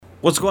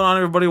What's going on,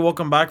 everybody?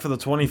 Welcome back for the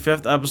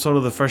 25th episode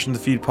of the Fresh in the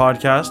Feed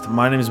podcast.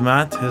 My name is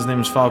Matt. His name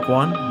is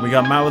Falk1. We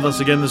got Matt with us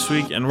again this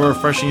week, and we're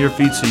refreshing your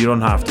feed so you don't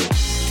have to.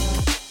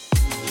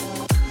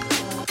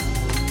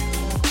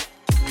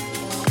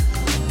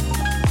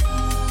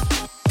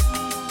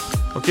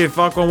 Okay,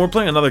 Falk1, we're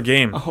playing another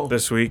game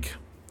this week.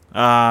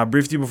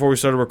 Briefed you before we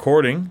started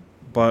recording,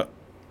 but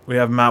we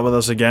have Matt with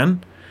us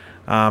again.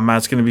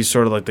 Matt's going to be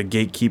sort of like the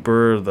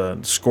gatekeeper, the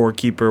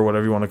scorekeeper,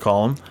 whatever you want to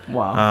call him,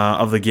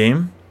 of the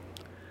game.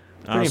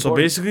 So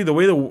basically, the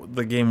way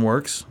the game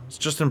works, it's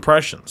just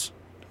impressions.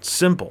 It's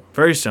simple,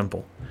 very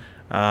simple.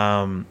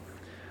 So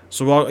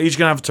we're each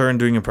going to have a turn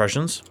doing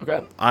impressions.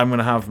 Okay. I'm going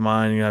to have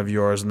mine, you have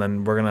yours, and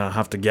then we're going to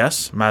have to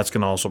guess. Matt's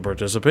going to also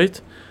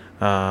participate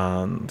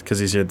because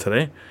he's here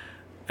today.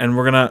 And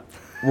we're gonna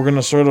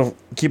sort of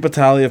keep a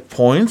tally of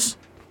points.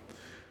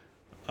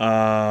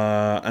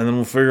 And then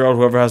we'll figure out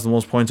whoever has the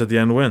most points at the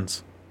end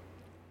wins.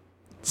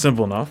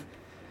 Simple enough.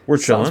 We're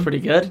chilling. Sounds pretty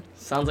good.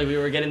 Sounds like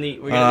we're getting the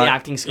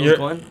acting skills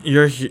going.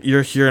 You're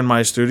here in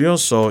my studio,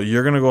 so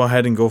you're gonna go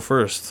ahead and go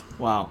first.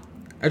 Wow.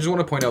 I just want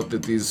to point out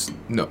that these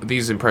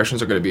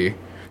impressions are gonna be,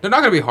 they're not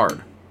gonna be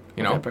hard.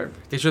 You know,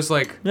 perfect. It's just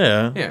like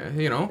yeah,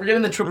 you know, we're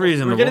getting the triple.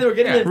 Reasonable. We're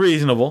getting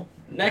reasonable.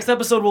 Next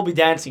episode we'll be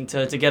dancing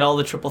to get all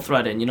the triple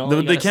thread in. You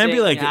know, they can't be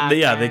like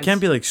they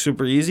can't be like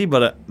super easy,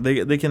 but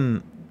they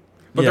can.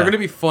 But they're gonna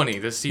be funny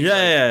this season.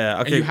 Yeah.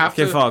 Okay, and you have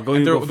to. Fall, go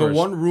first. The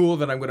one rule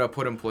that I'm gonna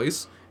put in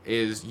place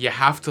is you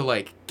have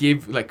to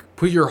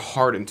put your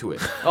heart into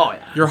it. Oh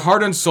yeah. Your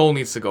heart and soul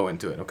needs to go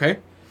into it. Okay.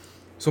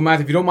 So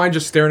Matt, if you don't mind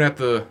just staring at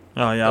the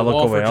I'll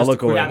look away. I'll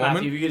look away. Yeah,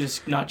 Matthew, you can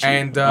just not cheat.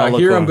 And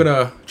here I'm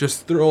gonna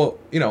just throw,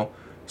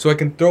 so I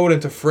can throw it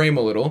into frame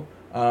a little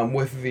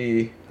with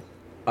the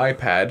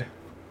iPad.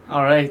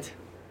 All right.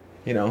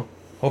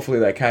 Hopefully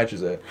that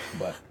catches it.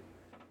 But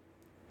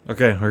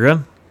okay, we're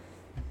good.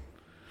 Do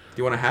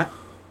you want a hat?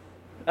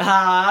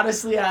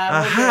 Honestly,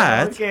 I'm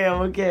hat.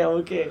 I'm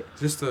okay.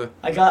 Just a.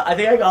 I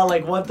think I got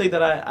like one thing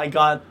that I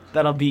got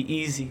that'll be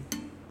easy.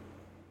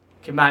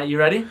 Okay, Matt, you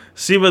ready?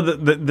 See,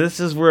 but this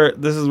is where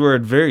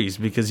it varies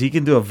because he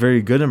can do a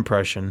very good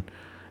impression,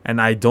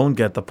 and I don't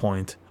get the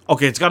point.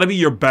 Okay, it's got to be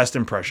your best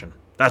impression.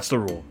 That's the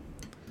rule.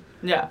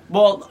 Yeah.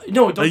 Well,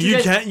 no, don't you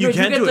can't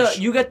do it.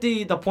 You get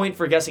the point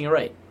for guessing it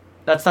right.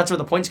 That's where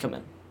the points come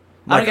in.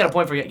 I don't get a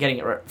point for getting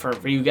it right,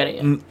 for you getting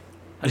it.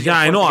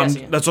 I know.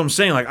 That's what I'm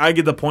saying. Like, I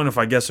get the point if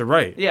I guess it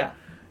right. Yeah.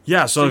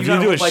 Yeah. So if you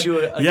do it,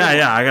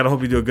 I gotta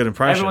hope you do a good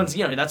impression. Everyone's,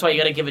 that's why you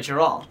gotta give it your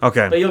all.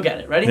 Okay. But you'll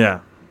get it. Ready? Yeah.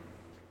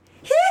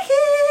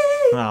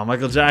 Oh,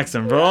 Michael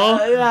Jackson, bro.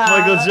 Yeah.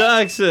 Michael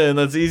Jackson.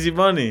 That's easy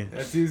money.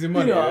 That's easy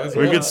money.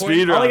 We could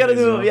speed run. All I gotta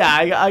do,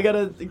 I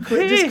gotta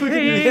just quickly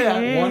do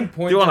that. 1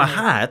 point. Do you want a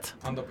hat?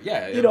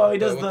 Yeah. He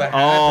does the hat.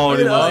 Oh,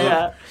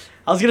 yeah.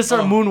 I was gonna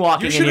start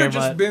moonwalking. You should have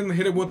just been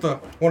hit it with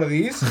one of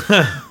these.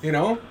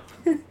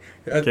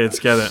 Okay, let's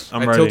get it.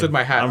 I'm ready. I tilted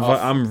my hat.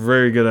 I'm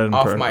very good at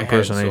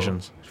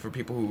impersonations. Head, so for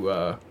people who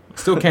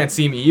still can't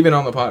see me, even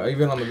on the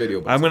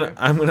video. I'm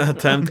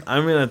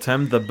gonna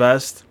attempt the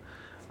best.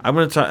 I'm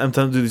gonna attempt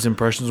to do these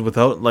impressions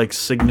without like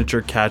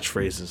signature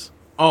catchfrations.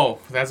 Oh,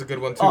 that's a good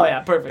one too. Oh yeah,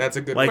 perfect. That's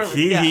a good one.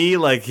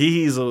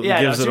 Gives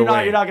it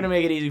away. You're not gonna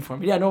make it easy for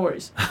me. Yeah, no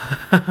worries.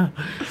 I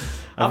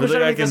feel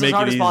like I can make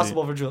it easy.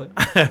 Possible for Julian.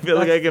 I feel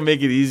like I can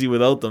make it easy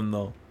without them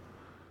though.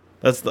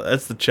 That's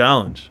the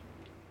challenge.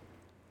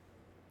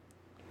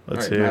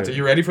 Let's see. Matt, are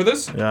you ready for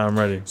this? Yeah, I'm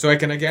ready. So I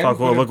can again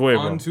put it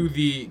onto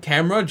the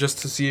camera just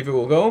to see if it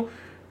will go.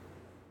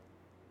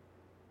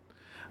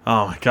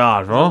 Oh my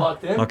god, bro!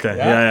 Okay,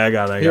 yeah, I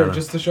got it. Here,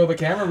 just to show the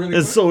camera, really.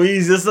 It's so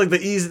easy. This is like the.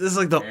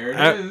 There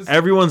it is.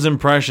 Everyone's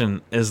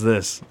impression is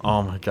this.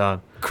 Oh my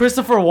god.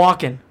 Christopher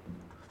Walken.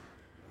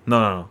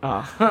 No.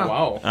 Oh.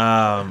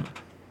 Wow.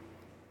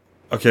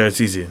 Okay,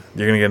 it's easy.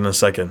 You're gonna get it in a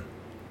second.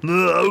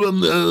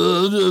 Going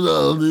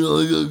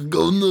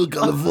to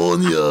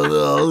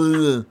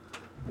California.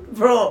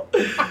 Bro,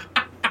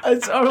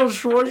 it's Arnold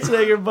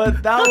Schwarzenegger,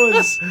 but that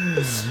was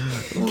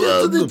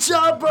the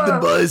chopper. The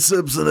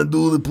biceps, and I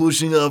do the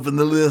pushing up and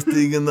the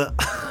lifting and the.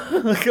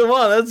 Come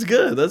on, that's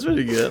good. That's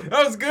pretty good.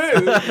 That was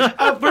good.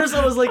 At first,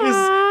 I was like, he's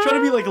trying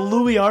to be like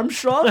Louis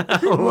Armstrong.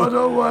 What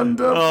a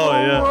wonderful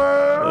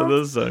world. That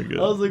does sound good.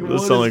 I was like, what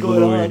is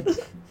going on?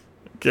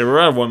 Okay, we're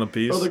at one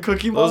apiece. Oh, the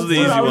Cookie Monster. Those are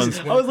the easy ones.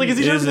 I was like, is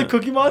he trying to be the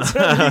Cookie Monster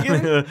at the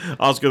beginning?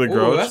 Oscar the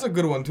Grouch. Oh, that's a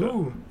good one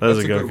too. That's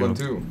a good one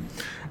too.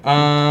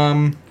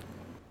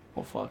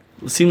 Oh fuck!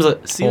 It seems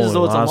as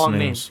though it's a long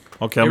name.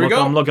 Okay,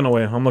 I'm looking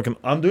away. I'm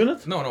doing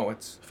it. No,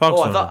 it's. Fox.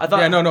 Oh, I thought.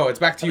 Yeah, no, it's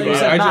back to you.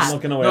 I just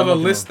looking away. No, the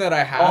list that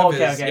I have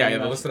is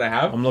the list that I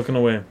have. I'm looking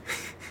away.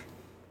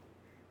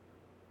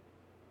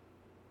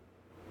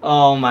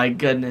 Oh my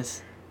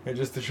goodness! And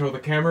just to show the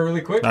camera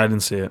really quick. I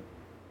didn't see it.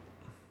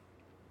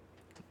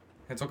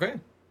 It's okay.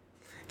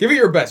 Give it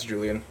your best,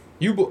 Julian.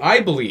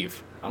 I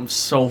believe. I'm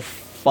so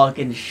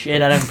fucking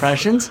shit at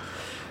impressions.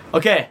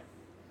 Okay,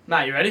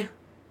 Matt, you ready?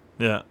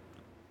 Yeah.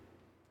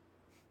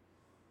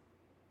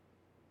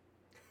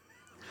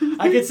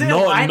 I could say a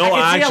line.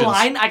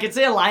 I could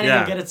say a line and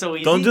then get it so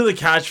easy. Don't do the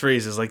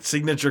catchphrases, like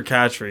signature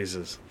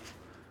catchphrases.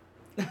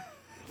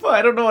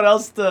 I don't know what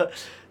else to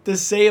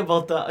say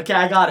about the. Okay,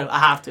 I got to. I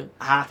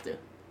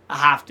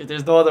have to.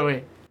 There's no other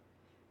way.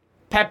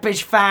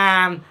 Peppish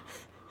fam.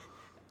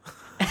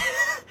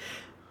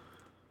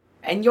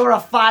 And you're a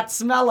fat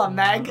smeller,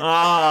 Meg.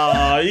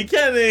 Oh, you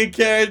can't name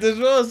characters.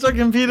 Well, it's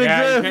fucking Peter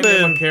Griffin. You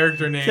can't name a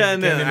character name.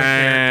 Can't name a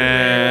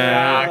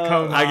character.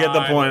 Come on. I get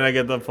the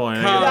point.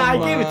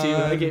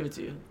 I gave it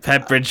to you.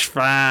 Pepperidge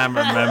Farm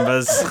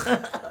remembers.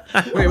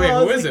 Wait,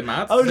 who is it,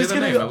 Matt? I was Say just the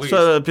gonna name go- at least.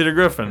 So, Peter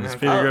Griffin. It's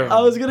Peter Griffin.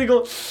 I was gonna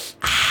go,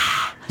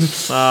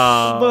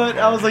 Oh. but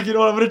I was like, you know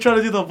what? I'm gonna try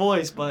to do the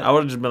voice, but I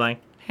would have just been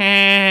like,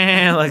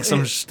 like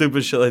some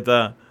stupid shit like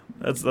that.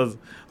 That's okay.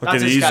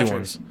 That's The his easy catchphrase.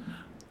 ones.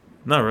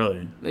 Not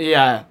really.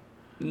 yeah,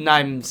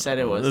 Naim said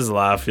it was. Just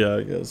laugh, yeah,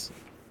 I guess.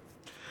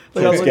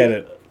 Like, I was Let's like- get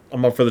it.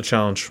 I'm up for the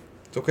challenge.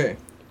 It's okay.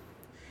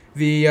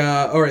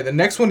 All right, the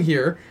next one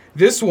here.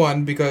 This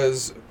one,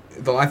 because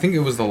I think it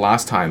was the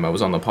last time I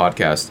was on the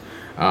podcast.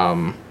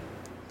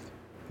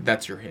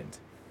 That's your hint.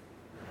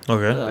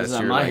 Okay. That's That's not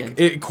your, my like, hint.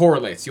 it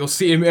correlates. You'll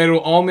see. It'll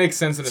all make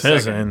sense in a It's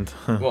his second.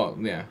 end. Well,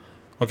 yeah.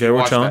 Okay, we're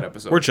Watch that chilling.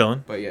 episode. We're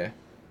chilling. But yeah.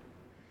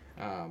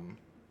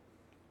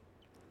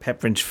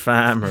 Pepperidge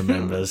Farm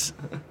remembers.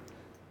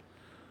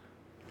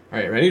 All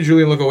right, ready?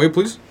 Julian, look away,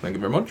 please. Thank you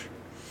very much.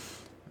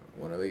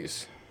 One of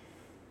these.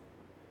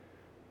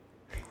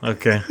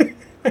 Okay.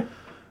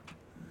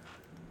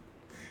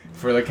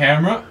 For the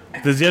camera.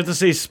 Does he have to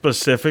say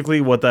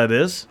specifically what that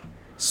is?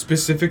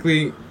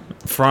 Specifically,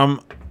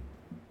 From.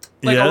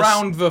 like, yes?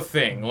 around the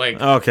thing.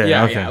 Like, Okay,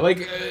 yeah, okay. yeah.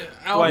 Like,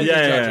 I'll Yeah, be the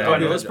Yeah, judge. yeah, I'll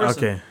be yeah. the This judge.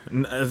 person-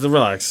 Okay.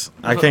 Relax.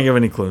 I can't give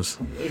any clues.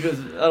 Because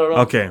I don't know.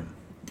 Okay.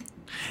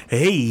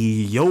 Hey,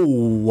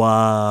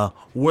 yo,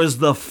 where's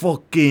the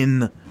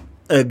fucking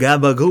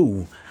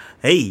gabagoo?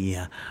 Hey,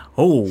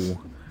 I'm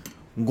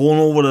going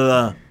over to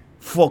the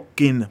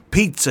fucking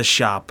pizza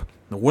shop.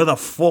 Where the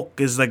fuck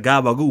is the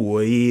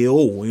gabagoo? Hey,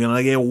 you're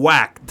gonna get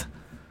whacked.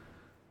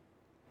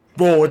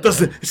 Bro,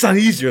 it's not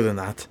easier than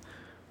that.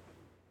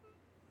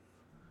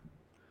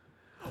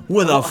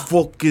 Where the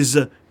fuck is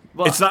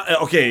it's not,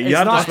 okay, you it's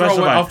have not- to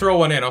specify. I'll throw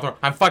one in.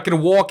 I'm fucking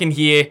walking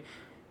here.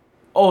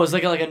 Oh, it's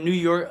like a New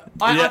York.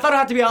 I Yeah. thought it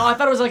had to be. I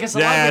thought it was like a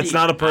celebrity. Yeah, it's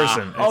not a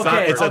person.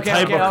 It's a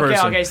type of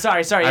person. Okay.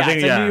 Sorry. I Yeah, think,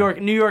 it's a yeah.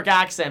 New York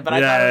accent. But I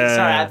Yeah, thought it was, yeah,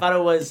 sorry. yeah. I thought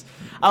it was.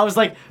 I was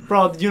like,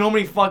 bro, you know how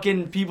many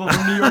fucking people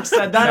from New York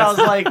said that? I was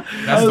like,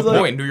 That's the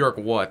point. New York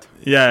what?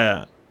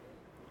 Yeah,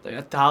 Like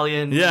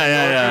Italian. Yeah, yeah, New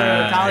Yorker,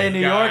 yeah. Italian New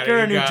You got it,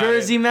 Yorker, you New got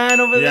Jersey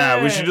man over there.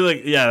 yeah. We should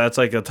do that's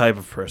like a type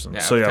of person.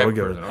 So yeah, type we'll of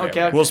give it. person,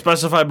 Okay. We'll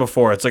specify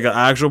before. It's like an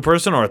actual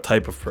person or a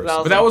type of person.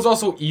 Well, But that was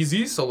also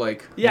easy, so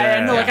like.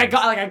 Yeah, no, Yeah. I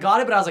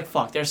got it, but I was like,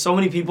 fuck. There's so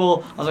many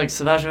people. I was like,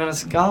 Sebastian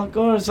Maniscalco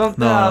or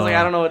something. I was like,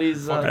 I don't know what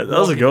he's. That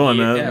was a good one,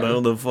 man. Yeah.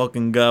 The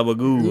fucking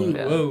gabagoo.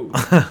 Yeah.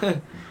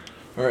 Whoa.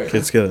 All right.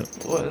 Kids get it.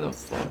 What the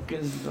fuck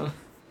is? All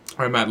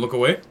right, Matt. Look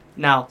away.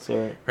 Now.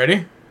 Sorry.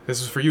 Ready?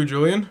 This is for you,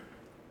 Julian.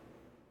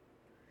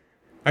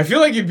 I feel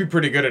like you'd be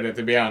pretty good at it,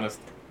 to be honest.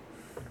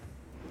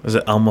 Is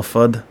it Elma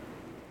Fudd?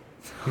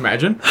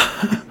 Imagine.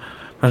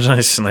 Imagine I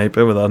snipe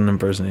it without an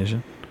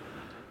impersonation.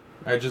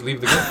 I just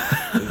leave the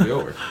game. It'd be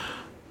over.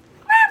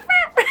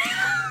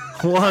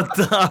 What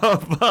the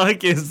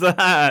fuck is that?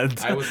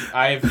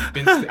 I've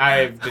been.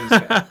 I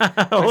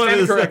What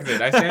stand is corrected.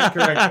 that? I stand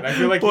corrected. I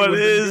feel like. What you would've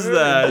been is good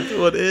at it. that?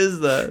 What is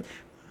that?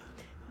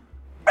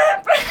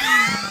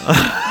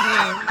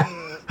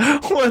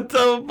 What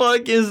the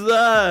fuck is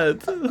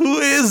that? Who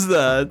is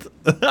that?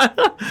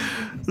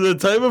 The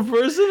type of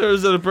person or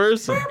is it a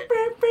person?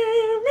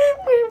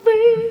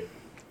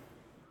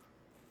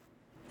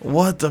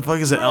 What the fuck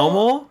is it?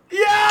 Elmo?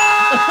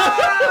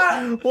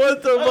 Yeah!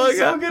 What the I'm fuck?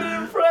 so good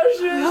at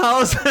impressions.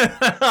 How's it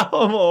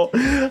Elmo?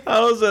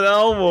 How's it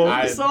Elmo?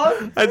 I-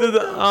 Song? I did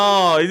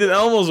he did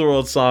Elmo's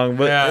World song,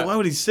 but Yeah. why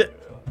would he sit?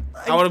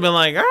 I would have been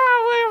like,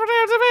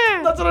 ah,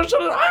 That's what I'm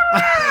trying to.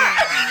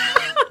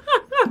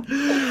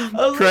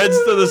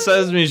 creds to the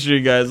Sesame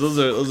Street guys. Those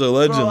are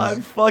legends. Bro,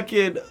 I'm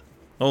fucking.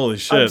 Holy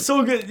shit. I'm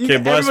so good. Okay,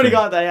 bless Everybody me.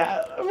 got that.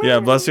 Yeah. Yeah,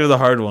 bless you with a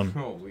hard one.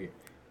 Holy.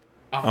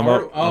 I'm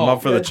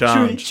up for the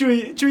challenge.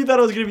 Chewy thought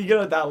I was gonna be good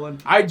at that one.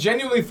 I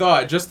genuinely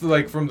thought, just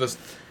like from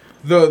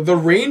the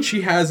range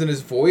he has in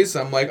his voice,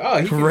 I'm like,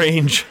 oh, he can,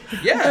 Range.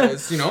 yeah,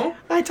 it's, you know.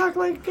 I talk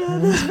like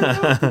this.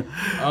 Yeah,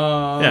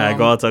 I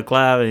go out to a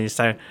club and you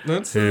start,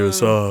 That's, hey,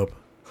 what's up?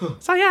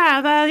 So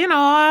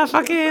yeah,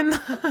 fucking,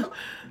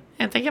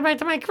 and take it back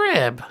to my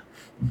crib.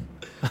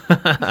 You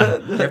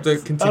have to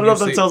continue. I don't know if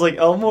that sounds like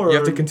Elmo or. You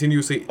have to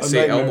continue say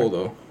Nightmare. Elmo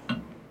though.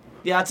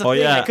 Yeah, that's a Oh thing.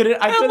 yeah. I couldn't.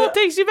 Elmo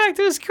takes you back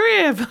to his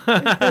crib.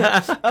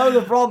 That was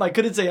the problem. I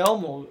couldn't say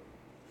Elmo.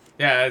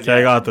 Yeah. Okay,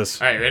 I got this.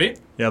 All right, ready?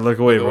 Yeah, look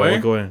away, Look bro. away?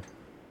 Look away.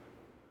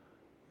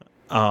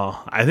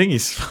 Oh, I think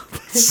he's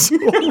so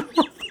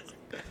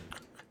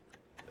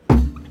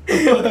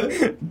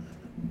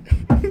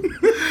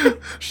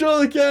Show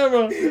the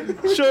camera.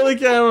 Show the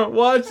camera.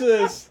 Watch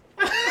this.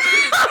 He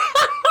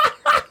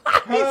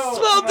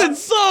spelled it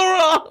so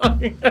wrong.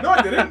 No,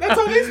 I didn't. That's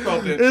how they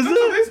spelled it. Is that's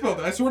it? how they spelled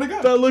it. I swear to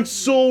God. That looks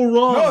so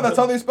wrong. No, that's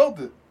how they spelled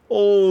it.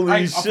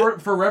 Holy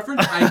shit. For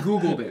reference, I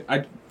googled it.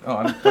 I'm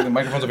putting the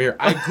microphones over here.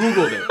 I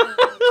googled it.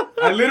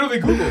 I literally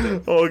Googled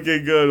it.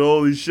 Okay, good.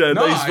 Holy shit.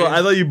 No,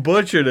 I thought you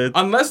butchered it.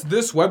 Unless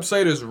this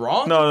website is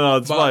wrong. No,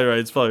 it's probably right.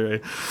 It's probably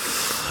right.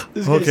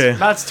 Okay.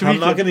 Matt's tweaking. I'm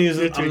not gonna use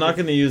it. I'm not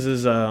gonna use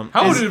his. How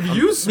would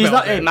you spell He's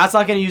not. it? Hey, Matt's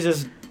not gonna use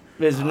his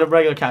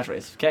regular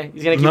catchphrase. Okay,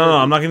 he's gonna keep. No,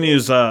 I'm not gonna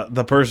use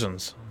the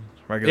person's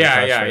regular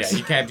Yeah. catchphrase.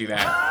 You can't do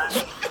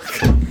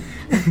that.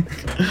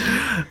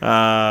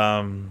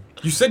 Um,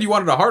 You said you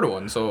wanted a harder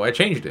one, so I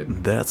changed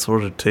it. that's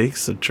what it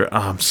takes to try.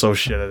 I'm so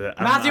shit at it.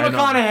 Matthew I know.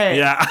 McConaughey.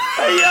 Yeah.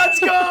 Let's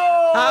go.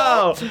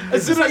 How?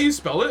 Is this how you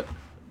spell it?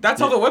 That's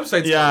how the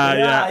website's Yeah, spelled.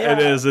 yeah, it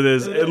is. It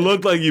is. It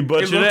looked like you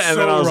butchered it, looks and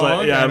then so I was wrong,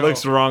 like, yeah, I it know.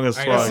 looks wrong as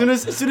I know. fuck.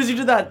 As soon as you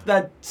do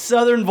that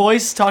southern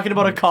voice talking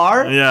about a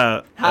car,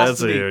 Yeah, Has that's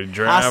to be. a Has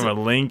drive to- a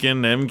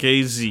Lincoln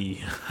MKZ.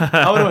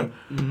 I would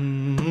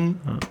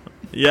have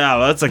Yeah,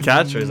 that's a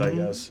catchphrase, I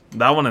guess.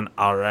 That one and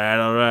all right.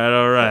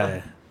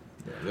 Yeah,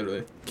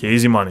 literally. Okay,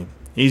 easy money.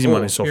 Easy Oh,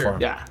 money so here. far.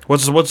 Yeah.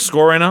 What's the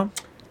score right now?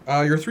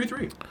 You're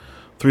 3-3.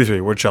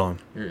 3-3. We're chilling.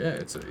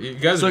 You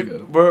guys So are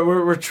good.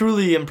 we're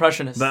truly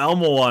impressionists. The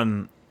Elmo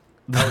one.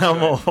 The was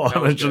Elmo good. one. That I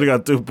was should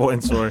have got 2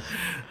 points for it.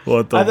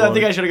 What the I fuck?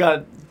 think I should have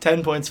got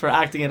 10 points for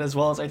acting it as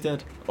well as I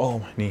did. Oh,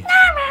 my knee.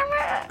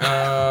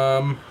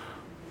 All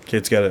Okay,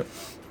 let's get it.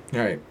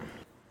 right.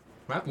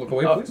 Matt, look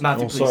away, Oh, please.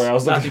 Matthew, Oh, please. sorry. I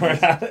was Matthew,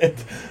 looking right please. at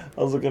it.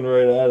 I was looking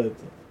right at it.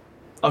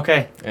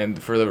 Okay.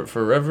 And for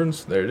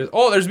reverence, there it is.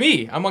 Oh, there's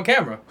me. I'm on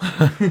camera.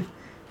 You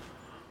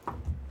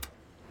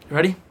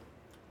ready?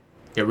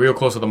 Get real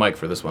close to the mic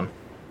for this one.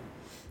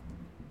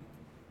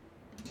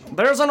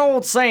 There's an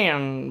old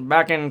saying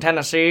back in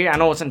Tennessee. I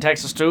know it's in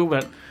Texas too,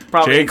 but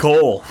probably. J.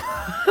 Cole.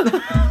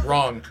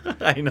 Wrong.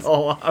 I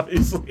know,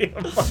 obviously.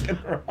 I'm fucking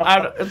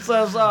wrong. It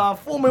says,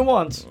 "Fool me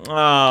once."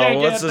 Oh, Can't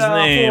what's get, his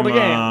name? fooled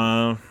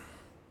again.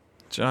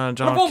 John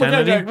Fool me, F. can't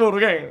get Kennedy? fooled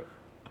again.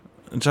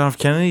 John F.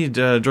 Kennedy?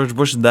 George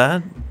Bush's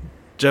dad?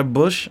 Jeb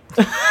Bush?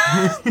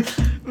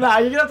 Nah,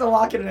 you're gonna have to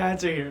lock in an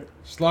answer here.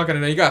 Just lock it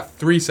in. You got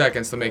 3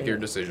 seconds to make your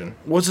decision.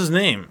 What's his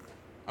name?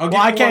 I'll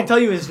Well, I can't tell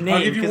you his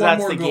name give you because one that's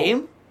more the go.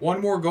 game.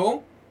 One more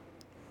go?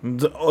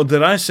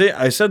 Did I say?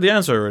 I said the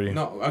answer already.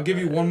 No, I'll give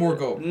you one more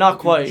go. Not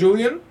quite.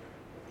 Julian,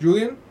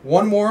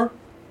 one more.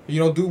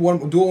 Do it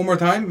one more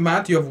time.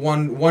 Matt, you have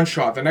one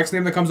shot. The next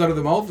name that comes out of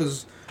the mouth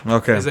is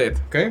Okay. it.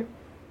 Okay.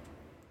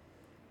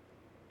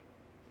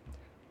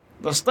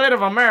 The state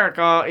of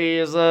America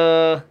is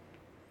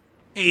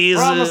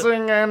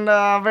promising and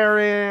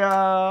very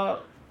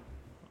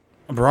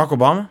Barack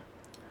Obama?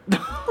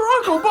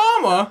 Barack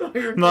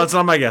Obama. No, that's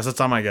not my guess. That's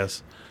not my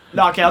guess.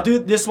 No, okay, I'll do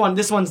this one.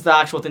 This one's the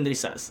actual thing that he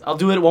says. I'll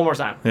do it one more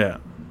time. Yeah.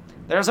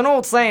 There's an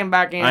old saying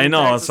back in I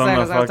know, Texas, it's on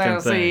the fucking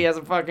Tennessee thing. as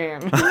a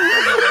fucking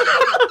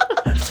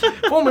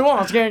fool me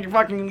once, can't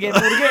fucking get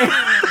fooled again.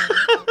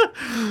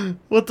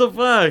 What the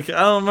fuck?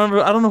 I don't remember.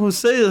 I don't know who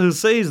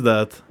says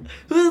that.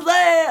 Who's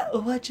that?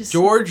 What you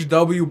George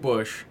W.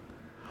 Bush.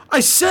 I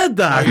said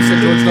that. You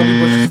said George W.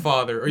 Bush's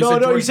father. Or No,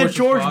 you said Bush's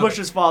George father.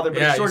 Bush's father, but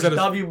Yeah, it's you George said his-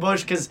 W.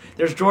 Bush because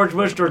there's George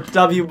Bush, George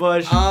W.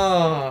 Bush,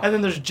 Ah. and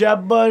then there's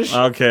Jeb Bush.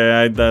 Okay,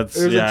 I There's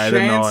a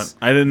didn't know it. chance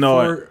I didn't know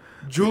it. for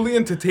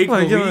Julian to take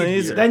Well, the give it lead.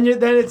 easy. here.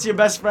 Then it's your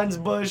best friend's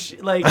Bush.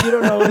 Like you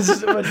don't know which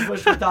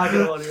Bush we're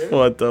talking about here.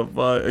 What the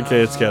fuck? Okay,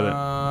 let's get it.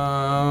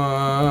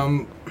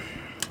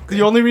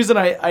 The only reason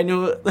I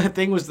knew the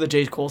thing was the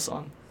J. Cole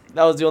song.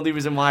 That was the only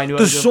reason why I knew.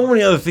 There's so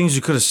many other things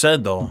you could have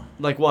said though.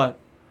 Like what?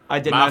 I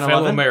did My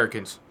fellow 9/11.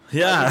 Americans.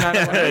 Yeah,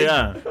 9/11.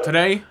 yeah,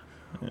 Today,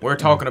 we're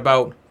talking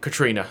about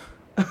Katrina.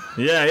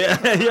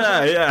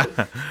 yeah.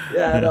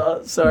 Yeah,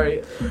 no,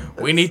 sorry.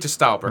 We need to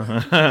stop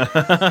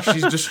her.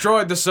 She's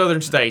destroyed the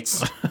southern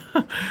states.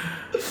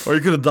 Or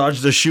you could have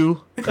dodged a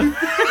shoe.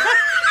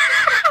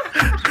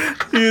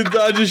 You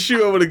dodged a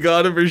shoe, I would have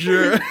got it for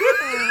sure.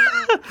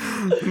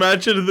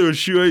 Matt should have threw a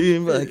shoe at you.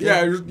 Like,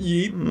 Yeah, just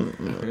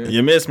yeet.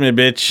 You missed me,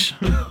 bitch.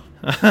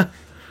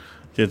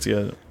 Kids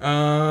got it.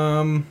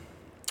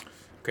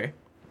 Okay.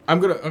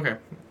 Okay.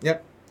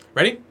 Yep.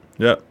 Ready?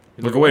 Yep.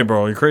 Look away,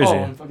 bro. You're crazy.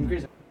 Oh, I'm fucking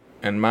crazy.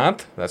 And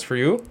Matt, that's for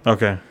you.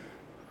 Okay.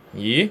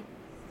 Yeah.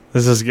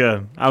 This is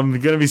good. I'm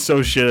gonna be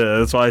so shit at it.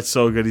 That's why it's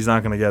so good. He's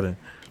not gonna get it.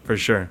 For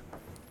sure.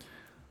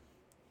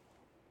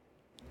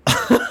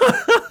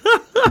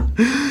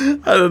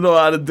 I don't know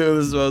how to do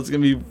this, but it's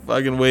gonna be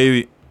fucking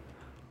wavy.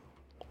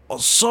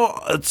 So,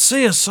 let's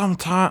say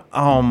sometime.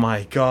 Oh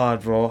my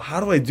god, bro. How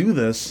do I do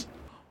this?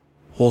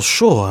 Well,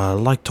 sure, I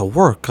like to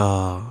work,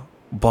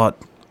 but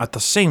at the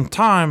same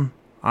time,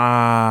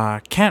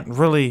 I can't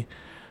really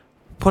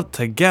put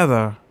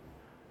together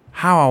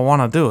how I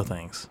want to do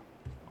things.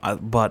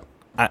 But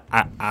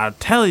I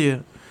tell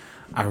you,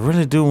 I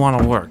really do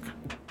want to work.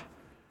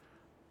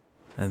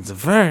 And it's a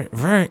very,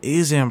 very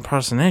easy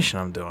impersonation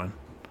I'm doing.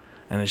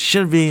 And it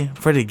should be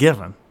pretty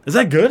given. Is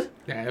that good?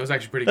 Yeah, it was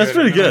actually pretty That's good.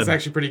 pretty No, good. That's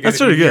actually pretty good. That's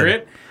if you pretty hear good.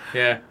 It.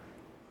 Yeah.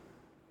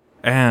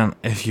 And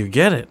if you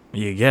get it,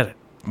 you get it.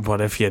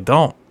 But if you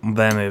don't,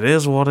 then it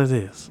is what it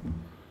is.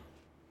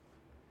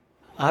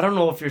 I don't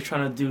know if you're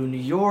trying to do New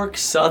York,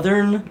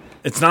 Southern.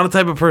 It's not a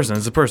type of person.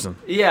 It's a person.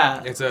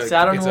 Yeah. It's a- See,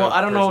 I don't it's know. a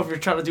I don't know person. if you're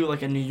trying to do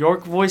like a New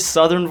York voice,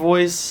 Southern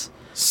voice.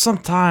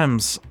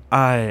 Sometimes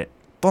I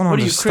don't What are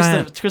you,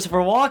 understand. Christopher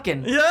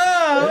Walken?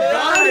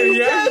 Yeah.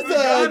 Yes,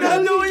 You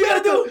gotta do what you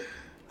gotta do.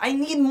 I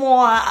need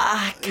more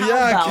cowbell.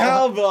 Yeah,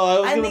 cowbell. I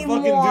was gonna need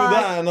fucking do more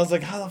that, and I was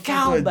like, how the fuck do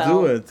I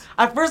Cowbell. do it?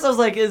 At first I was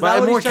like, is If I that had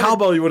what more he's trying to-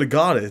 cowbell, you would have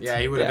got it. Yeah,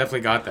 he would have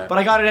definitely got that. But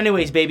I got it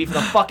anyways, baby, for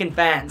the fucking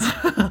fans.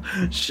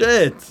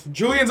 Shit.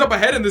 Julian's up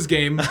ahead in this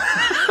game.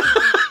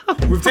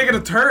 We've taken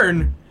a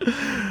turn.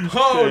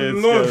 Oh,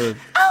 It's look. good.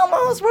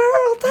 Elmo's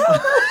World.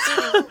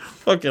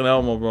 Fucking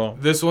Elmo, bro.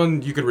 This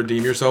one you could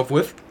redeem yourself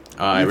with.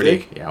 You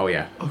think? Yeah, oh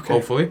yeah. Okay.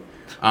 Hopefully.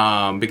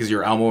 Because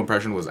your Elmo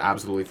impression was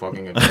absolutely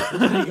fucking good.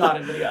 You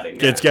got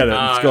it. Let's get it.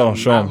 Let's go.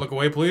 Show Matt, him. look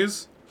away,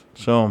 please.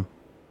 Show him.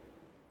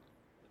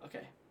 Okay.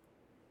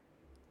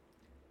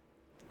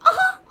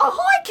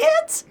 Ahoy,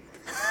 kids!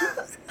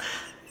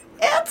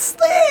 It's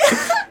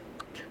the...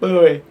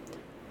 Wait,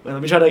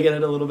 let me try to get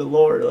it a little bit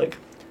lower, like...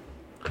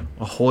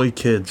 Ahoy,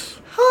 kids.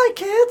 Hi,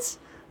 kids!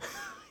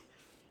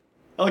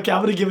 Okay,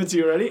 I'm gonna give it to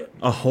you, ready?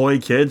 Ahoy,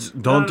 kids.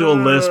 Don't do a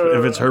lisp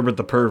if it's Herbert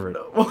the pervert.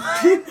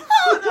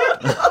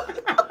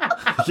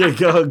 Okay,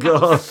 go.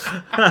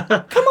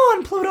 Come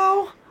on,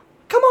 Pluto!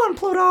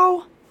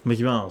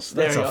 Mickey Mouse.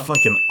 There That's you a go.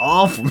 fucking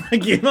awful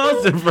Mickey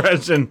Mouse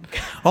impression.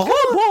 Oh,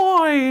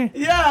 boy.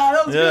 Yeah,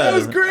 that was Yeah. That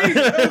was great.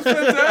 That was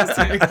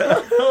fantastic.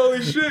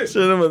 Holy shit.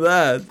 Shit him with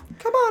that.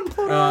 Come on,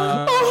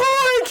 Pluto!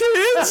 Ahoy,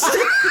 kids.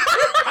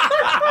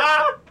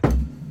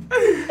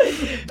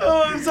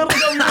 Oh, it sounded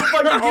like I'm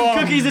fucking eating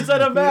cookies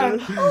inside a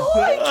bag.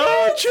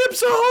 Oh,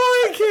 Chips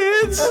Ahoy,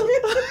 kids.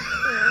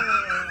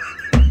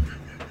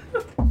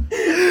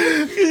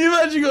 Can you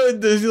imagine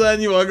going to Disneyland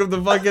and you walk up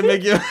to fucking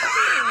Mickey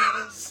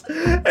Mouse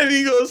and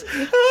he goes,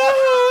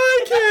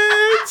 Ahoy,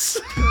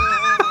 kids.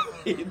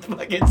 He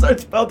fucking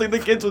starts pelting the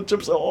kids with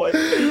Chips Ahoy.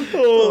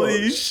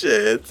 Holy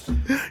shit.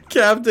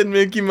 Captain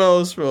Mickey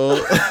Mouse,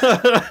 bro.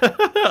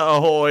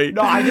 Ahoy.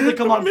 No, I get to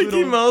come on, Mickey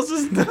Pluto. Mouse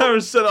has never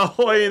said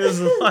ahoy in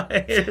his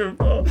life,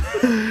 bro.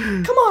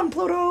 Come on,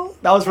 Pluto.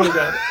 That was pretty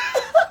good.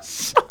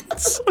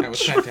 That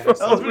was fantastic.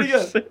 That was pretty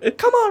good.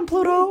 Come on,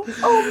 Pluto.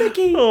 Oh,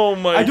 Mickey. Oh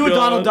my god. I do a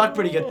Donald Duck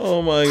pretty good.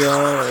 Oh my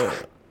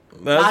god.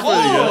 That's Oh,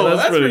 pretty good.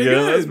 that's pretty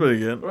good. That's pretty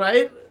good.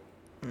 Right?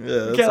 Yeah,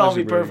 that's Can't all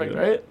actually be pretty perfect, good.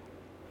 right?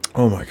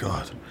 Oh my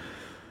god.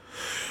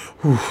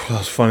 Whew, that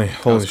was funny.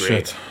 Holy was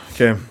great. shit.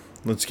 Okay,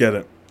 let's get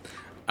it.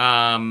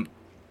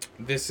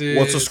 This is...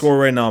 What's the score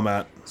right now,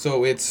 Matt?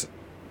 So it's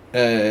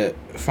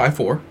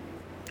 5-4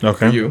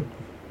 Okay. for you.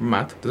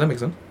 Matt, does that make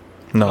sense?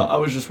 No, I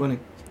was just winning.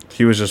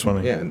 he was just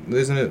winning. Yeah,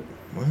 isn't it?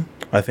 What?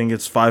 I think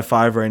it's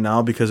 5-5 right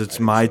now because it's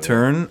my so, yeah.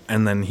 turn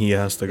and then he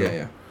has to go.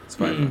 Yeah. It's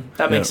 5-5.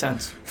 That makes Yeah.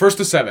 sense. First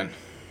to 7.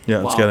 Yeah,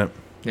 let's Wow. get it.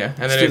 Yeah, and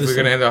Let's then do if this we're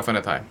gonna then. end off on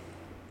a tie.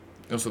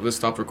 Also, this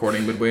stopped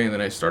recording midway, and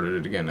then I started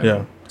it again.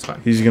 Yeah. It's fine.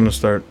 He's gonna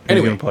start. He's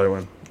Anyway. gonna probably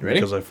win. You ready?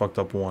 Because I fucked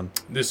up one.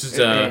 This is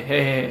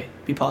Hey,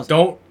 be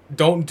positive.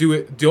 don't do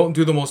it. Don't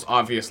do the most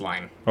obvious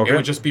line. Okay. It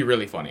would just be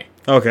really funny.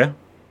 Okay.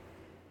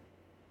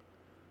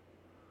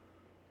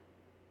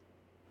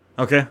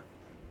 Okay.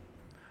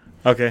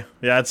 Okay.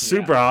 Yeah, it's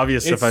super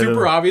obvious It's if I super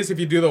did. obvious if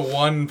you do the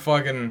one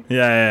fucking.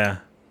 Yeah.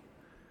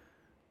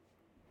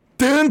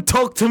 Don't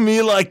talk to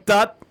me like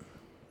that.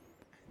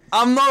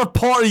 I'm not a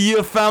part of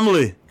your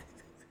family.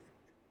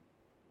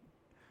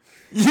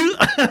 You.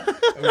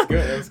 That was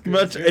good. That was good.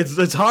 Much.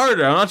 It's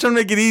harder. I'm not trying to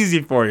make it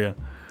easy for you.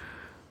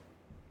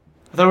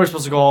 I thought we were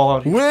supposed to go all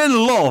out. We're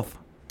in love.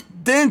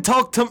 Don't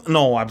talk to.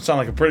 No, I sound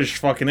like a British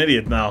fucking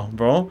idiot now,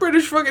 bro.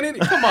 British fucking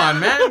idiot. Come on,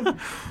 man.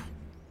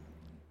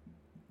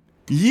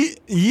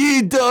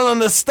 You don't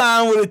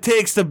understand what it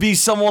takes to be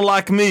someone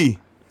like me.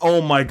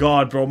 Oh my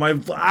god, bro. My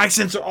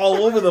accents are all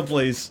over the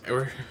place.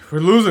 we're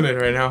losing it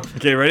right now.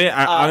 Okay, ready?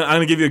 I'm going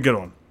to give you a good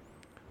one.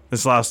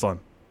 This last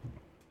one.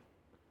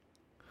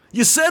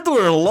 You said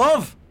we're in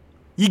love.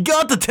 You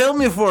got to tell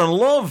me if we're in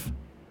love.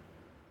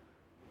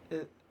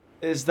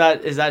 Is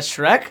that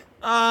Shrek?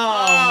 Oh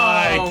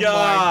my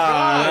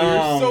god.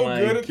 You're so Oh my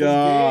good at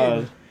God.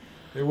 this game.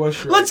 It was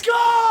Shrek. Let's go!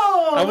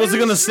 I wasn't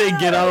going to say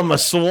get out of my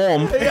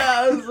swamp.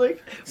 Yeah, I was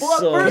like, well,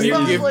 So at first Can I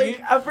you was give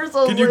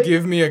like, Can you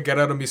give me a get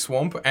out of me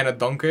swamp and a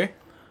donkey?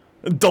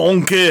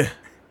 Donkey.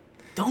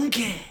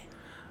 donkey?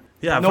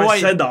 Yeah, if No, I I-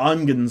 said the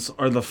ungans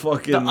or the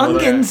fucking... The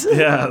ungans?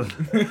 Yeah.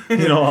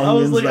 You know I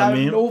was ungans, like, I that have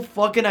meme? no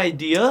fucking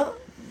idea,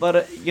 but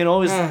it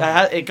was,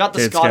 it got the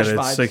Okay, it's Scottish good.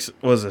 vibes. It's 6...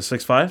 What is it,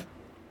 6-5?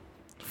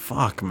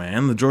 Fuck,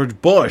 man. The George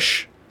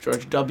Bush.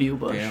 George W.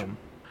 Bush. Damn.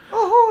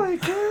 Ahoy,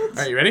 kids!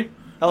 Alright, you ready?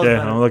 That was Yeah,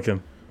 better. I'm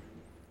looking.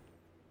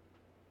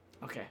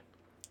 Okay.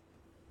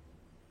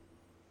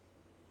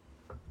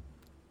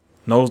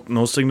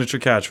 No signature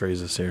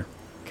catchphrases here.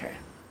 Okay.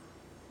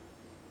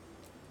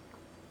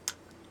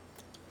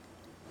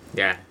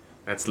 Yeah,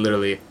 that's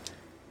literally.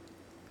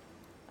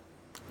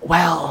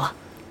 Well.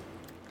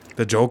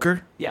 The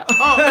Joker? Yeah.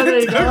 Oh, there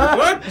you go.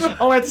 What?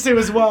 All I had to say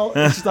was well.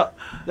 It's just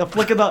the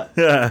flick of the.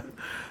 Yeah.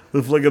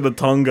 The flick of the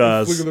tongue,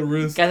 guys. Look at the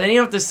wrist. Guys, I didn't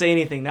have to say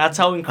anything. That's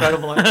how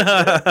incredible I am.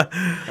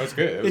 That was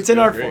good. That was It's in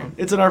good. our Great. form.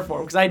 It's in our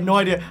form because I had no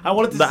idea. I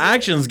wanted to. The say-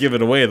 actions give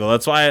it away, though.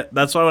 That's why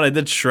when I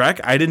did Shrek,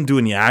 I didn't do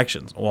any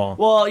actions. Well,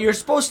 Well, you're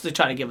supposed to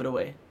try to give it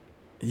away.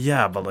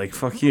 Yeah, but like,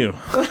 fuck you.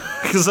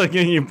 Because I'm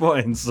giving you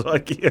points.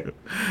 Fuck you.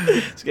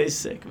 This guy's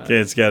sick, man. Okay,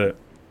 let's get it.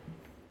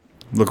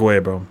 Look away,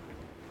 bro. All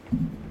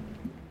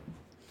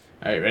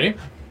right, ready?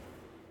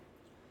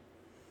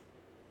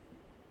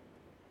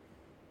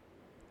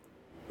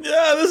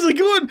 Yeah, this is a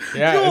good one.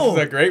 Yeah, Yo,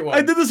 this is a great one.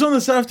 I did this one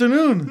this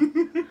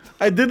afternoon.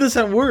 I did this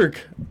at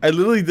work. I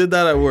literally did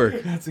that at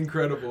work. That's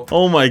incredible.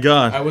 Oh my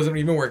god. I wasn't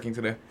even working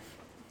today.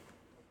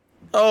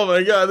 Oh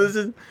my god, this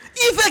is.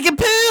 You fucking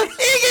poo!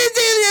 You can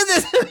do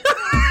this!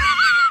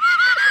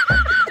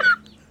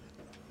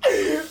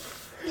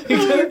 If you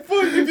don't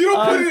put it,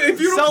 if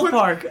you don't South put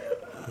Park.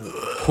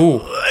 Who?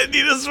 I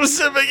need a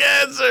specific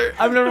answer.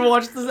 I've never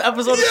watched this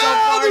episode of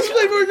South Park. this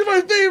is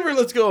my favorite.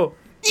 Let's go.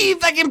 You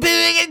fucking poo!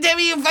 I can tell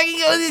me you fucking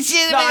go this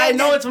shit. No, I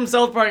know it's from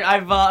South Park.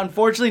 I've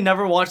unfortunately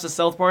never watched the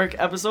South Park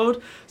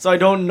episode, so I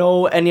don't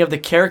know any of the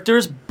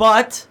characters,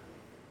 but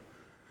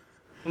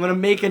I'm going to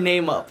make a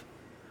name up.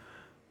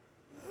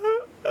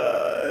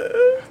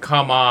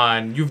 Come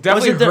on, you've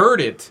definitely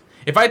heard it.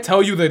 If I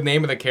tell you the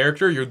name of the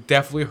character, you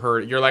definitely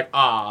heard it. You're like,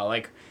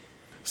 like.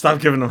 Stop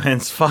giving him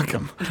hints. Fuck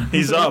him.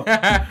 He's up.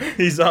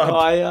 He's up.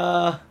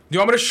 Oh, Do you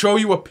want me to show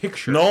you a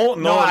picture? No.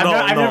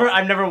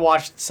 I've never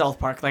watched South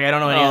Park. Like, I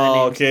don't know any of the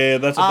names. Okay,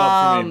 that's a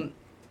dub for me.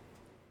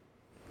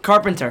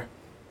 Carpenter.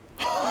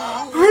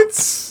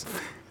 What?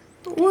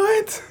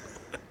 What?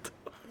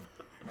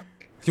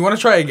 You want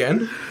to try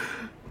again?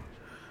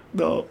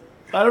 No.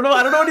 I don't know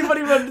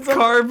anybody from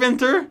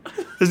Carpenter?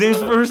 His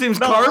first name's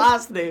No, Carp?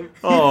 last name.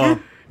 Oh.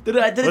 Did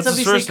What's somebody his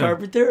say first name?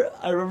 Carpenter?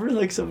 I remember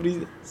like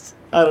somebody.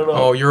 I don't know.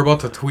 Oh, you're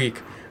about to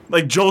tweak.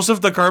 Like Joseph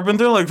the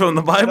Carpenter, like from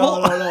the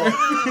Bible? No.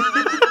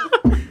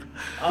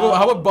 Well,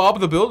 how about Bob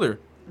the Builder?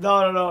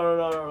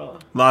 No.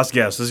 Last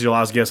guess. This is your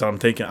last guess. I'm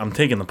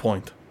taking the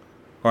point.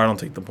 Or I don't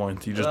take the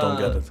point. You just don't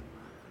get it.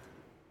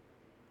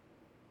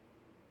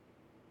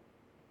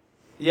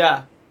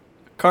 Yeah.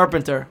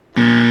 Carpenter.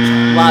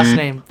 Last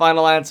name.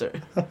 Final answer.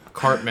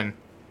 Cartman.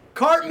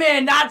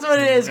 Cartman, that's what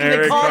it is.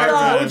 Eric They called,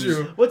 Cartman. Told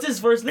you. what's his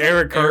first name?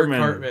 Eric Cartman.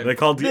 Cartman. They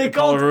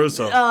called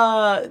Russo.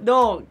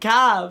 No,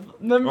 Cav.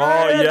 Remember?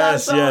 Oh,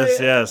 That's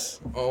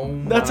yes. Oh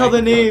my That's how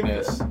the name-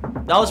 goodness.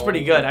 That was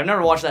pretty good. I've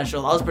never watched that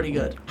show. That was pretty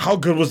good. How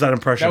good was that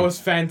impression? That was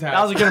fantastic.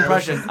 That was a good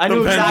impression. I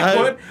knew The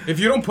exactly. Van If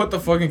you don't put the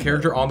fucking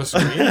character on the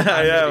screen, I'm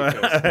gonna be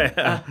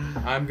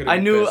pissed. I'm gonna. I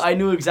be knew. pissed. I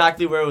knew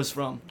exactly where it was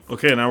from.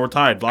 Okay, now we're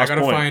tied. Last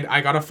point.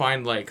 I gotta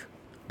find like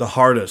The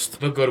hardest.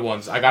 the good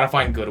ones. I gotta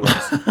find good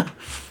ones.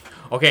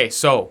 Okay,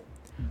 so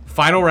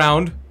final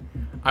round.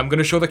 I'm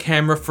gonna show the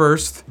camera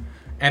first,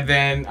 and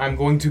then I'm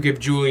going to give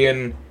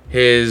Julian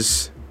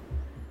his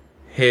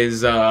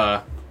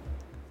character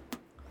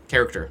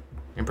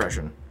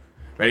impression.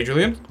 Ready,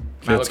 Julian?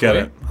 Okay, let's get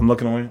it. I'm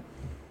looking away.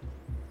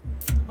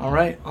 All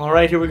right.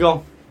 Here we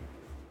go.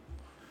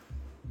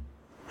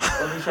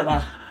 Let me try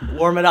to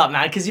warm it up,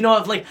 man. Because you know,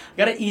 I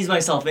gotta ease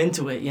myself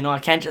into it. You know, I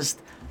can't just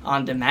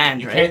on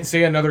demand, You right? can't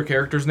say another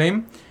character's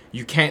name.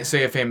 You can't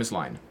say a famous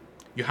line.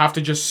 You have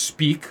to just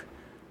speak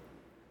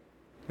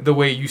the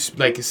way you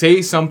like.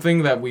 Say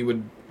something that we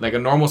would like a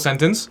normal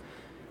sentence,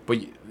 but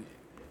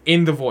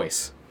in the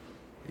voice.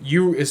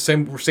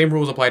 Same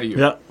rules apply to you.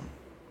 Yeah.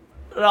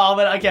 No,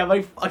 but okay,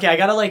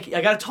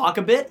 I gotta talk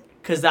a bit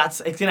because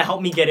it's gonna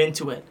help me get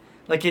into it.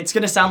 Like it's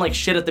gonna sound like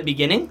shit at the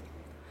beginning,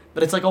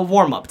 but it's like a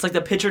warm up. It's like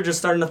the pitcher just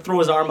starting to throw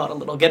his arm out a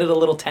little, get it a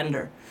little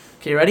tender.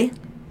 Okay, you ready?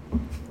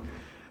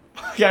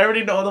 Okay, I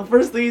already know the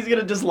first thing he's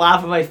gonna just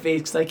laugh in my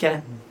face because I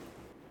can't.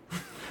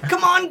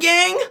 Come on,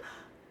 gang!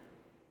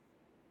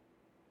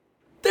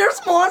 There's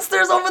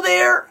monsters over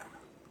there.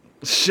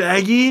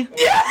 Shaggy?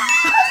 Yeah!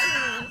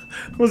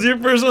 Was your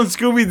first one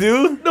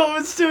Scooby-Doo? No,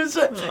 it's too.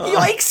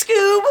 Yikes,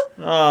 Scoob!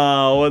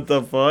 Oh, what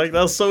the fuck?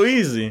 That was so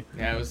easy.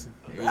 Yeah, it was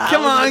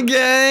Come on,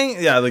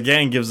 gang! Yeah, the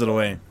gang gives it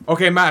away.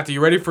 Okay, Matt, are you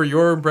ready for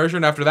your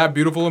impression after that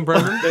beautiful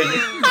impression?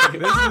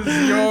 This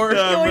is your...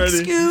 Yeah, I'm Yoink,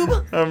 ready.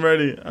 Scoob! I'm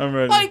ready.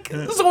 Like,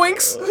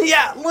 zoinks!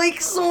 yeah, like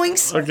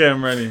zoinks. Okay,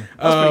 I'm ready.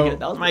 That was pretty good.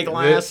 That was My pretty good.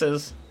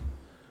 glasses.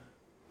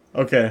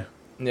 Okay.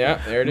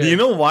 Yeah, there it is. Do you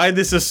know why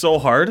this is so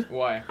hard?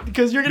 Why?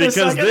 Because you're gonna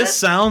Because suck at this it?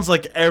 sounds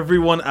like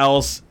everyone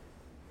else.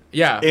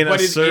 Yeah, In a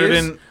but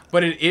certain-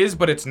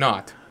 but it's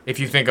not, if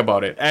you think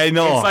about it. I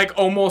know. It's like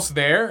almost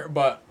there,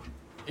 but,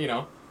 you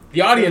know,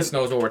 the audience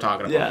knows what we're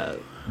talking about. Yeah,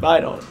 I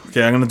don't.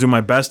 Okay, I'm gonna do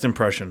my best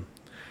impression,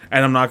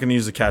 and I'm not gonna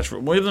use the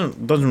catchphrase.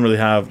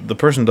 Well, the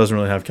person doesn't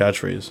really have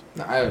catchphrase.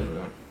 No, I don't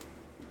know.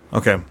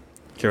 Okay.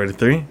 Okay, ready?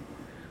 3,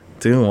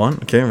 2, 1.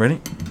 Okay, ready?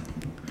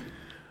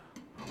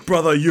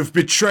 Brother, you've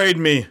betrayed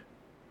me.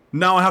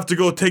 Now I have to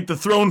go take the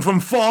throne from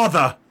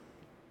father.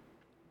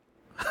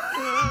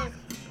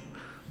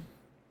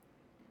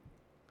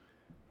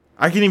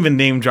 I can even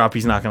name drop.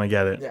 He's not gonna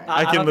get it. Yeah.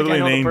 I can don't think literally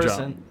know the name drop.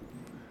 person.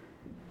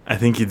 I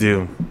think you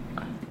do.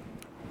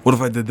 What if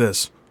I did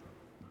this?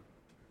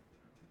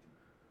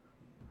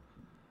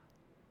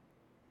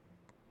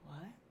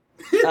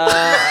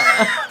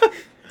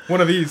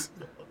 One of these.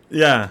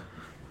 Yeah.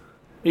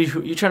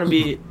 You trying to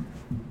be?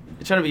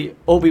 You trying to be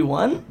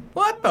Obi-Wan?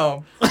 What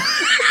the?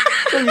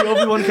 Trying to be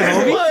Obi-Wan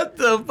Kenobi? What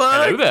the I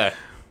fuck? do that.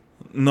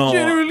 No.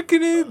 General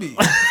Kenobi.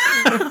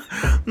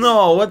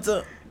 No, what's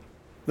a...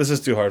 This is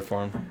too hard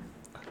for him.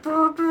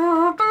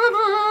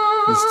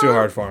 This is too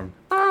hard for him.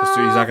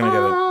 He's not gonna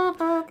get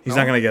it. He's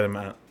not gonna get it,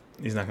 Matt.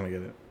 He's not gonna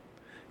get it.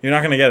 You're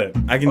not gonna get it.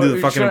 I can do the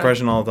you're fucking trying-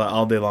 impression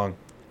all day long.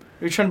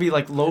 You're trying to be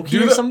like low-key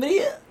Do or the-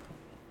 somebody?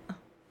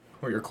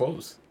 Oh, you're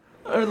close.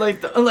 Or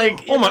like Oh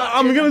my!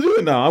 I'm gonna do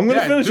it now. I'm gonna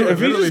Yeah, finish do it. it. If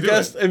he Literally just do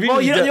guessed, if he Well,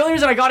 just you know, guessed- the only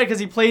reason I got it because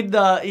he played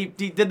the he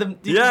did the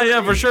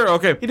yeah, for sure.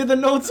 Okay. He did the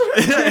notes.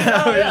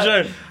 Yeah, for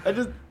sure. I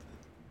just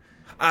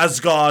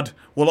Asgard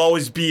will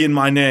always be in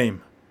my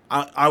name.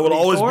 I will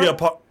always Thor? be a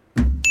part.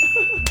 How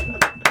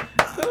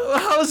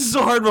was this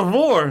so hard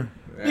before?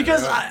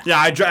 because I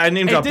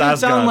name it dropped didn't Asgard.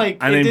 sound like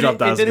I name it dropped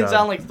didn't, Asgard. it didn't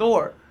sound like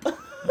Thor.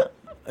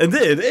 It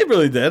did. It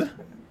really did.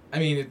 I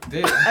mean, it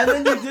did. And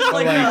then you did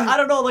like I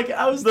don't know, like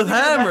I was The thinking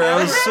of hammer.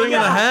 I was swinging the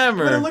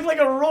hammer. But it looked like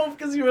a rope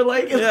because you were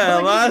like Yeah,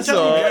 like, you could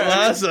tell-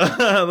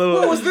 lasso.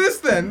 What was this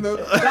then?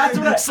 That's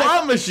what I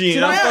Slot machine. See,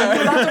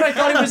 that's what I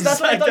thought it was. That's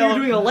what I thought you were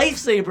doing, a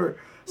lifesaver.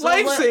 So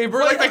I'm like-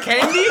 Lifesaver, like the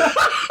candy?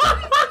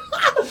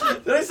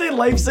 Did I say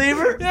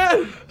lifesaver?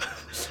 Yeah.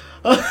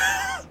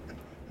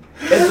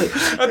 I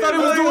thought it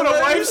was doing a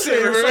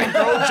lifesaver. Some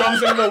girl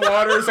jumps into the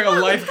water. It's like a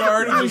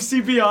lifeguard. Like And just,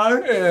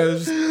 CPR? yeah,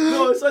 just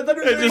No, so I thought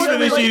it was I just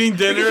finished eating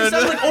dinner You and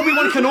sounded like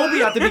Obi-Wan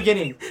Kenobi at the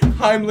beginning.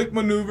 Heimlich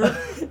maneuver.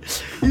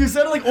 You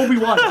sounded like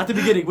Obi-Wan at the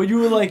beginning when you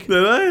were like,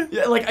 Did I?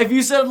 yeah, like if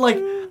you said like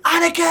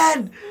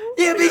Anakin,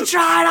 you be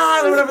trying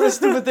on or whatever the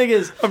stupid thing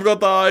is. I've got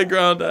the high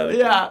ground at it.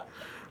 Yeah.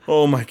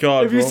 Oh my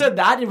god. If you bro. said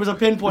that, it was a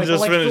pinpoint.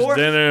 Just but like finished Thor,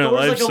 dinner,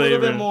 Thor's like a little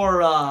lifesaver. bit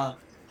more. I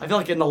feel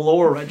like in the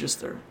lower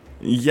register.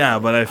 Yeah,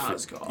 but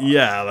Asgard.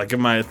 yeah, like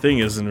my thing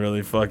isn't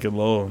really fucking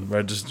low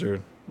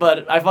registered.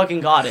 But I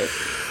fucking got it.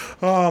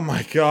 Oh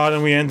my god,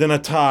 and we end in a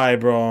tie,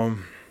 bro.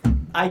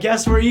 I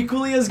guess we're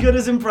equally as good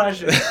as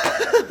impressions.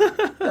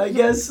 I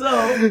guess so.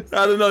 I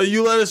don't know.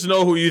 You let us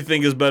know who you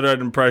think is better at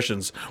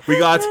impressions. We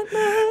got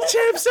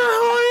Chips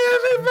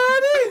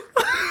Ahoy,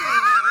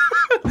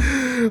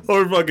 everybody!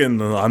 Or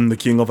fucking I'm the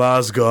king of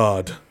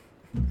Asgard.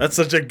 That's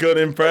such a good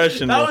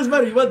impression. That was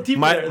better. You went deep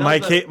there.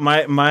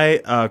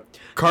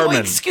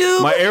 Carmen. Yoink,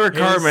 Scoob. My Eric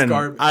His Carmen.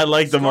 Scar- I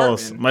like the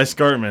most. Scartman. My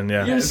Scartman,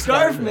 yeah. Your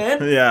scarf, man.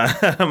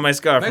 Yeah, my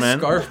scarf, Nice man.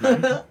 scarf,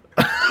 man.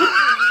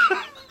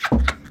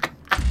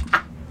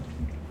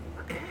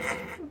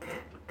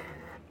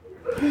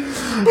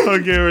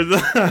 Okay, we're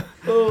done.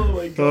 Oh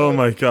my god. Oh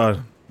my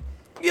god.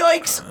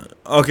 Yikes.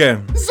 Okay.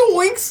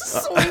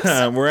 Zoinks.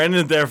 Zoinks. We're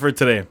ending it there for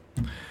today.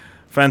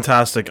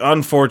 Fantastic.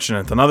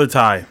 Unfortunate. Another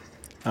tie.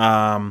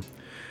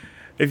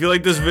 If you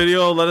like this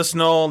video, let us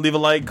know. Leave a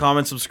like,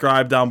 comment,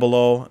 subscribe down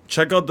below.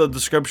 Check out the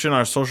description.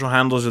 Our social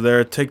handles are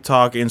there.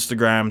 TikTok,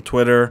 Instagram,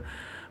 Twitter.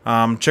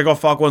 Check out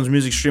Falk One's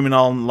music streaming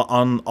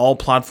on all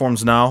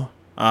platforms now.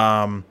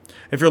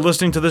 If you're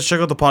listening to this, check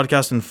out the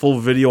podcast in full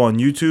video on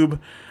YouTube.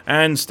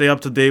 And stay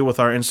up to date with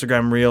our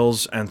Instagram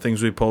reels and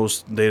things we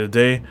post day to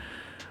day.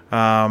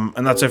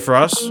 And that's it for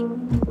us.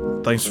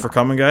 Thanks for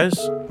coming, guys.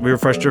 We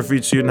refreshed your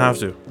feet so you didn't have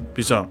to.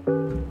 Peace out.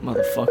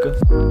 Motherfucker.